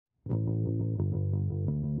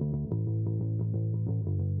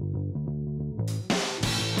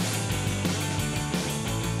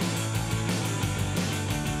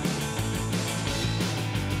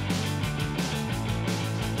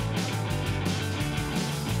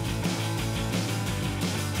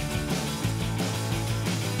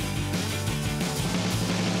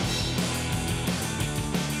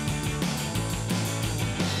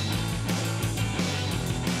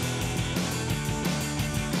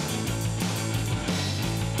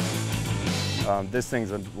This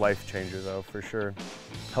thing's a life changer though, for sure.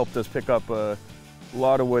 Helped us pick up a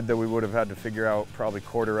lot of wood that we would have had to figure out, probably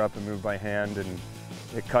quarter up and move by hand, and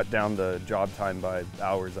it cut down the job time by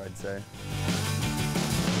hours, I'd say.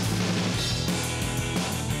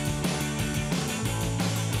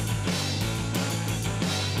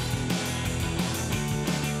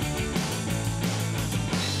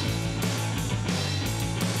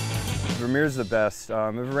 Vermeer's the best.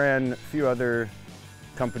 I've ran a few other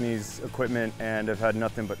companies' equipment and I've had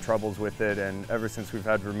nothing but troubles with it, and ever since we've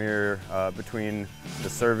had Vermeer, between the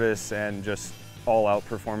service and just all-out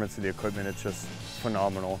performance of the equipment, it's just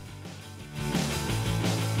phenomenal.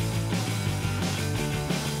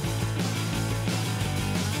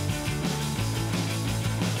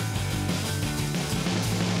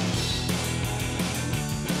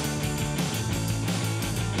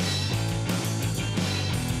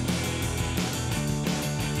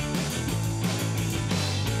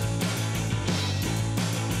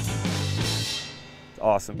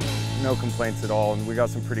 Awesome. No complaints at all, and we got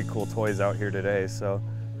some pretty cool toys out here today, so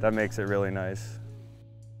that makes it really nice.